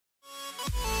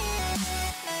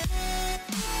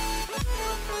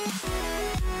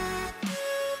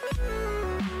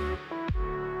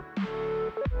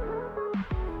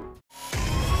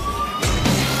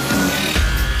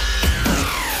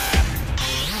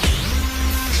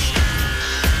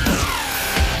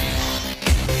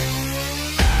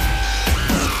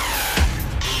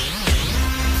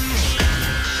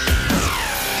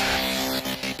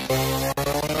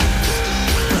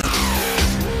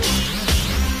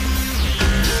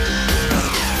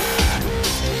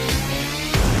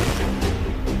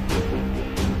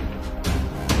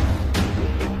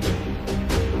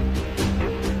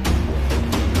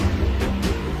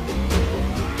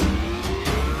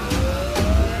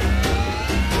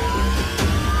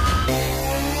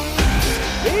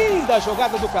Linda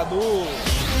jogada do Kadu.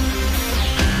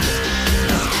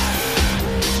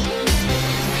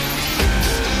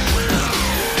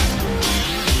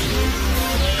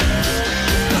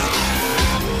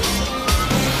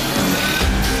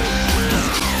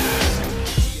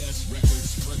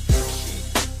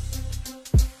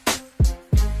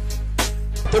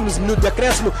 Temos minuto de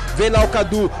acréscimo, vem lá o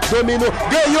Kadu, dominou,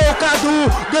 ganhou o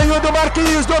Kadu, ganhou do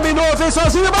Marquinhos, dominou, vem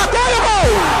sozinho, bateu o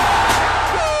gol!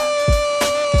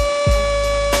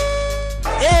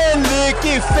 Ele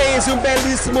que fez um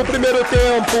belíssimo primeiro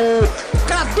tempo,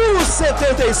 Kadu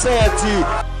 77.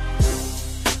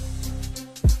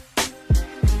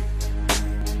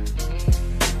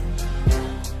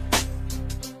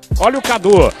 Olha o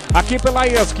Kadu, aqui pela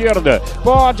esquerda,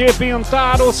 pode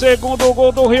pintar o segundo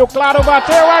gol do Rio Claro,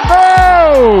 bateu, é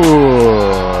gol!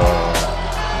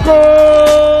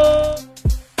 Gol!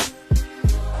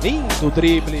 Lindo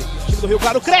drible, o time do Rio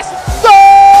Claro cresce,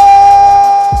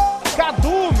 gol!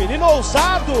 Kadu, menino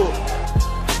ousado.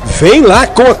 Vem lá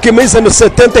com a camisa no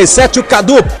 77, o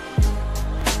Kadu.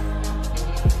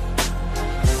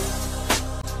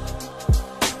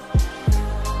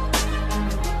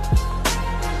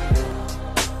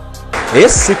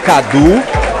 Esse Kadu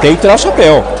tem que tirar o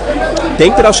chapéu. Tem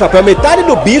que tirar o chapéu. Metade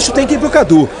do bicho tem que ir pro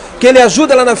Kadu. Que ele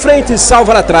ajuda lá na frente e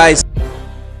salva lá atrás.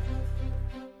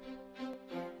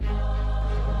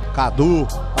 Kadu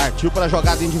partiu para a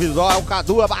jogada individual. O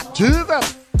Kadu, a batida.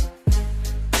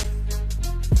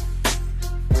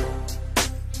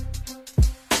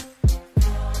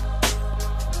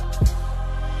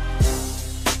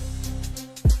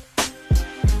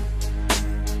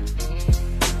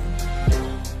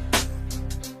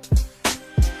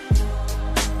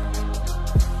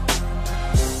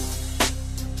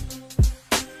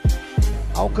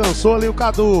 Alcançou ali o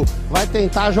Kadu, vai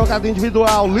tentar a jogada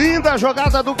individual, linda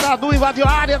jogada do Kadu, invadiu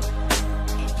a área.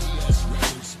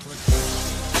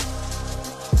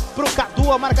 Pro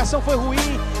Kadu, a marcação foi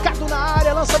ruim, Kadu na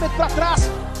área, lançamento para trás.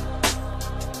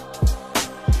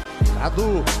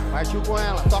 Kadu partiu com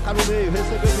ela, toca no meio,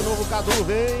 recebeu de novo o Kadu,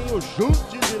 vem o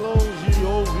chute de longe,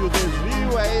 houve o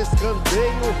desvio, é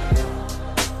escanteio.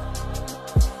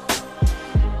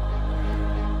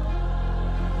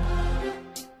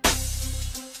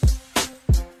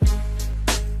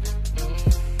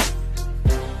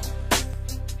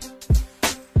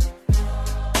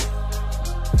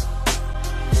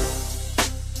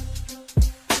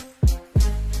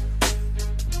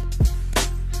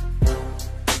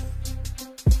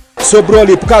 Sobrou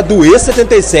ali pro Kadu, esse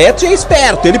 77 é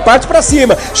esperto, ele parte pra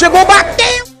cima, chegou,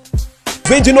 bateu!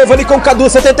 Vem de novo ali com o Kadu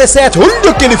 77, olha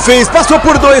o que ele fez, passou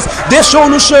por dois, deixou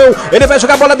no chão, ele vai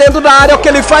jogar a bola dentro da área, o que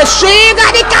ele faz,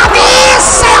 chega de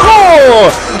cabeça,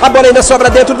 errou! A bola ainda sobra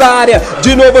dentro da área,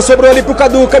 de novo sobrou ali pro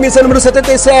Kadu, camisa número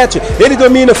 77, ele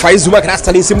domina, faz uma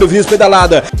graça ali em cima do Vinícius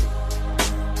pedalada.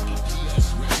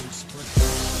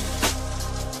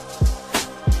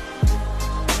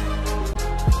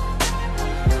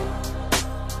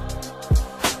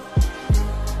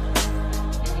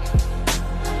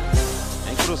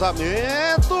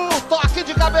 Cruzamento, toque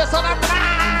de cabeça na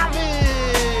trave!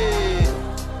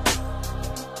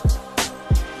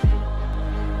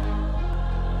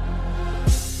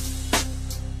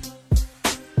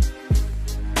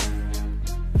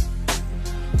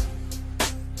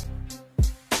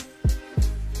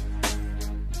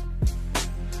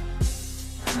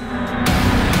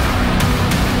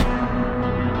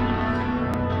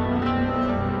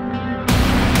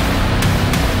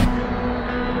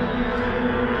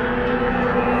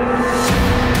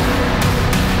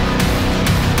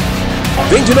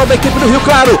 Vem de novo a equipe do Rio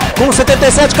Claro, com o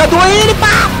 77, Kadu, ele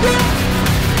bateu!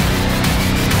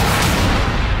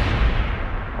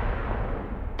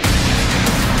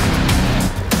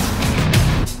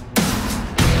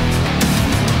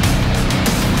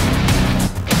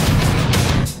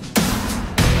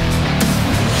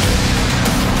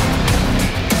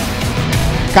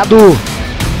 Kadu.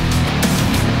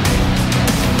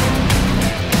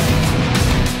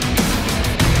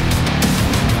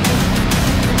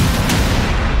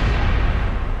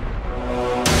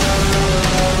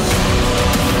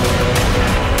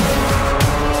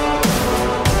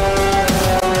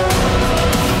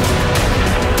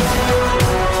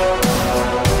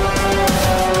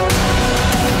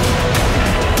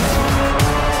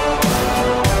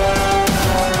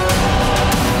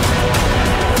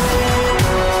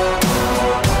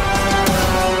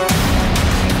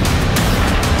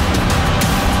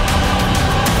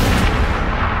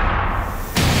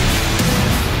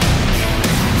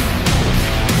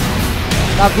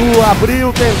 Kadu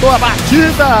abriu, tentou a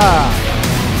batida.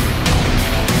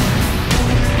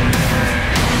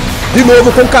 de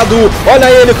novo com o Kadu. Olha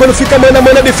ele, quando fica mano a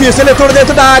mano é difícil, ele entrou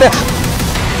dentro da área.